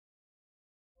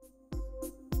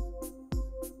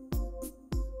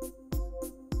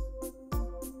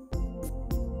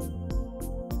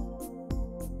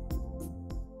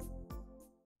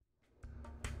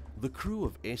The crew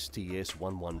of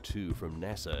STS-112 from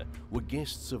NASA were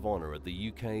guests of honour at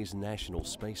the UK's National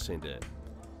Space Centre.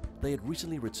 They had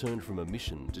recently returned from a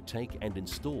mission to take and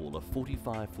install a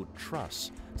 45-foot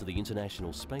truss to the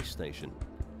International Space Station.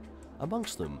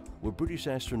 Amongst them were British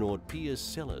astronaut Piers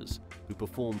Sellers, who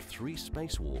performed 3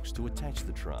 spacewalks to attach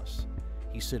the truss.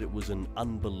 He said it was an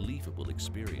unbelievable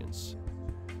experience.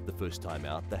 The first time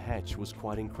out, the hatch was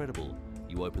quite incredible.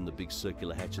 You open the big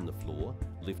circular hatch in the floor,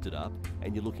 lift it up,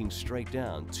 and you're looking straight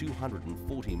down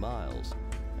 240 miles,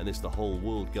 and there's the whole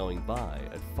world going by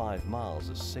at 5 miles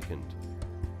a second.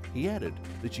 He added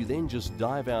that you then just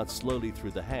dive out slowly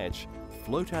through the hatch,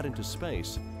 float out into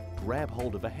space, grab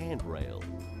hold of a handrail.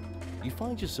 You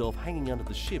find yourself hanging under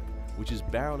the ship, which is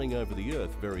barreling over the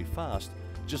Earth very fast,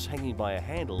 just hanging by a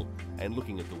handle and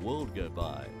looking at the world go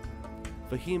by.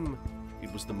 For him,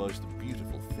 it was the most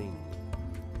beautiful thing.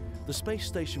 The space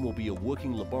station will be a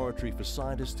working laboratory for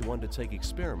scientists to undertake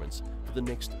experiments for the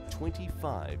next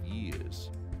 25 years.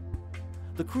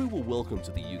 The crew were welcomed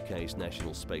to the UK's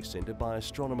National Space Centre by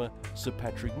astronomer Sir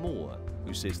Patrick Moore,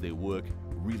 who says their work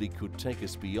really could take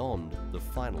us beyond the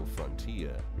final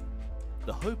frontier.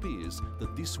 The hope is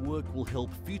that this work will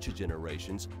help future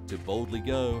generations to boldly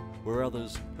go where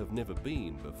others have never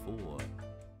been before.